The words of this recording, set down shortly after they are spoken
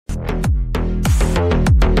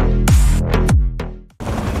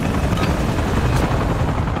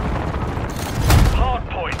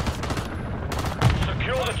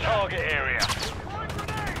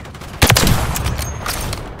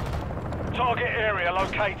Target area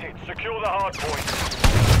located. Secure the hard point.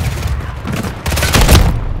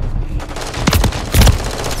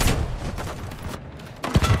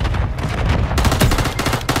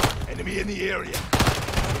 Enemy in the area.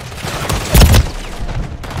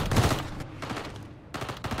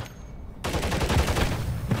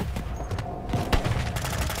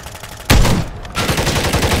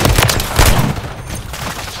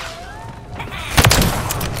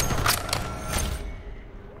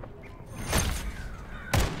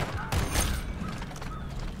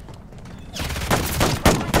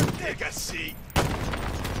 Take a seat.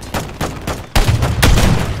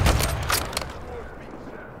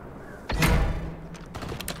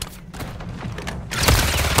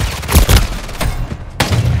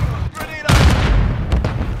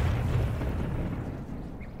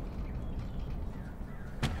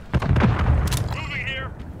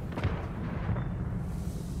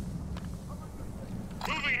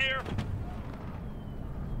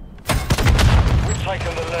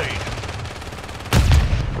 Taken the lead.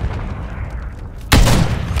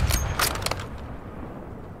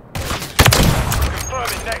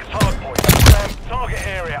 Confirming next hard point. Target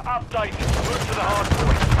area updated. Move to the hard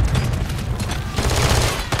point.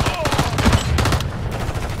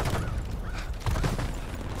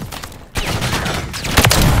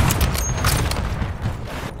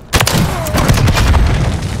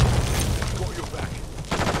 Got your back.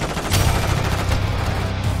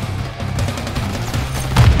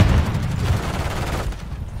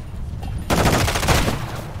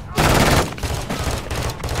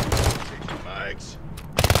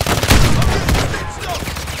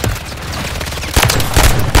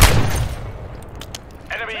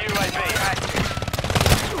 Enemy UAV active.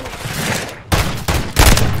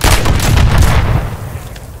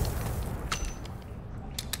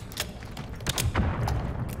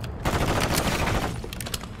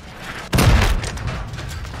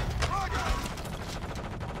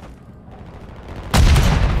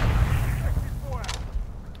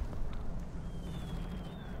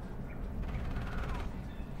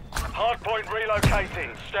 Hardpoint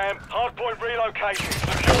relocating. Hardpoint relocating.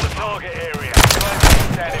 Secure the target area.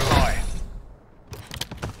 UAV standing by.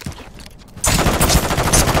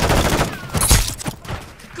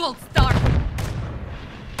 Gold star.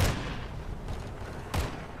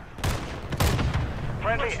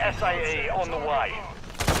 Friendly SAE on the way.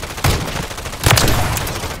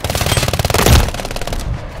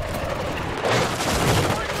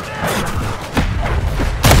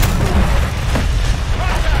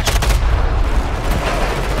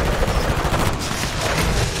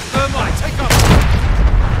 Take up.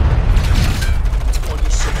 On your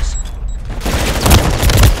six.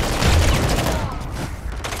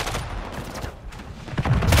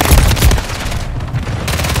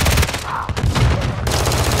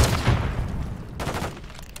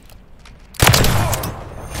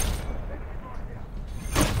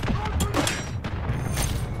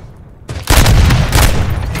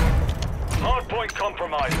 Hardpoint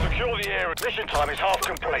compromised. Secure the area. Mission time is half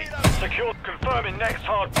complete. Secure. Confirming next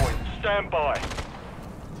hardpoint. Stand by.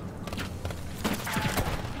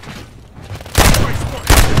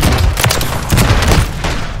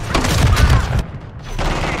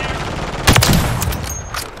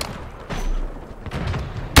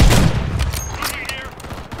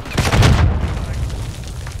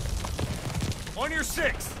 On your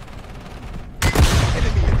six.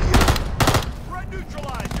 Enemy in the air. Threat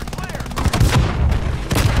neutralized. You're clear.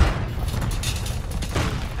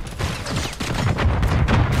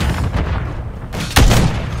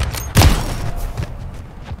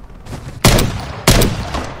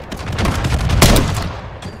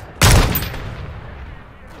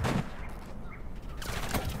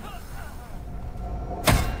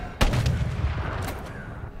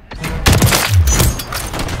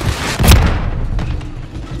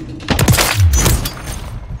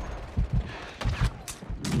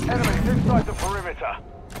 Enemies inside the perimeter.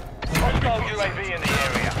 Hostile UAV in the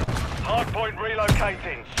area. Hardpoint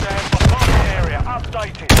relocating. Stand by. Target area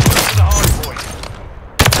updated. Move to the hardpoint.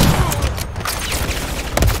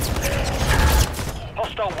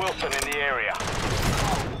 Hostile Wilson in the area.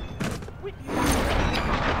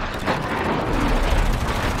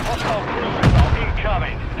 Hostile cruise missile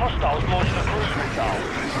incoming. Hostiles launched a cruise missile.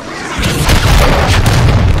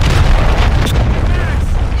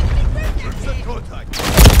 Contact.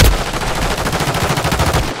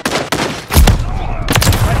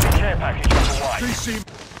 Friendly care package on the way. DC.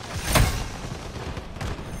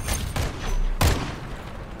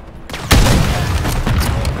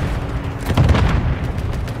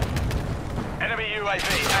 Enemy UAV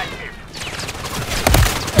active.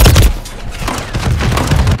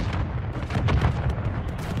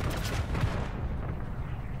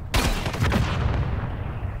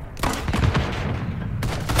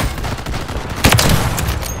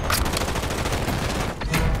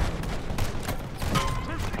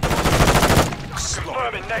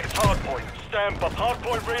 Confirming next hardpoint. Stand by.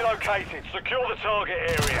 Hardpoint relocated. Secure the target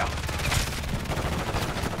area.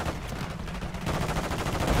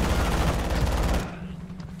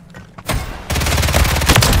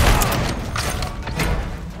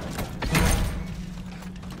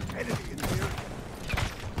 Enemy in the area.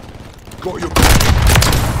 Got your back.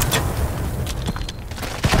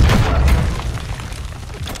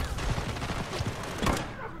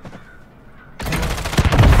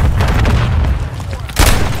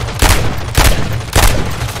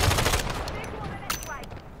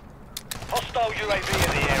 Hostile UAV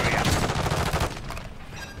in the area.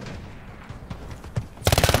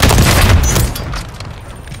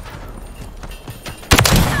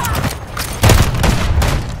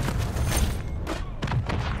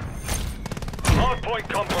 Hardpoint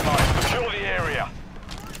compromised. Secure the area.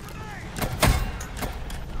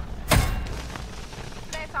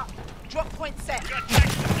 Drop point set. Got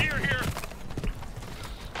Texas gear here.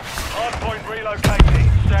 Hardpoint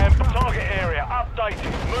relocating. Stand by. Target area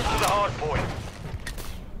updated. Move to the hardpoint.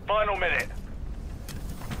 Final minute.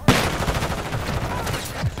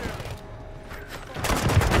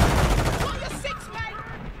 Got your six, mate.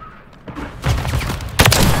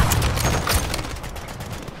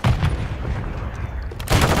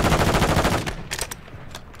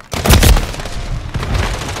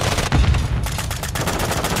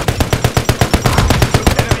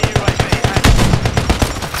 Enemy UAV active.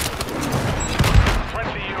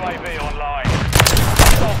 Friendly UAV online.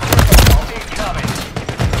 Hostile cruise incoming.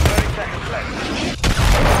 30 seconds left.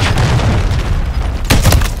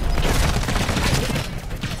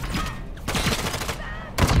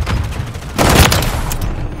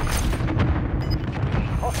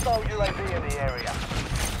 Hostile UAV in the area.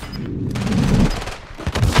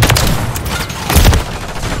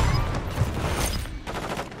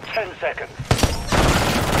 Ten seconds.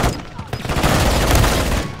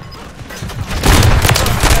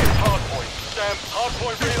 Next hardpoint. Stand.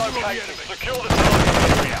 Hardpoint relocated. Secure the target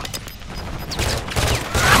area.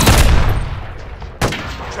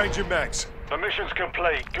 Changing mags. The mission's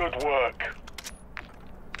complete. Good work.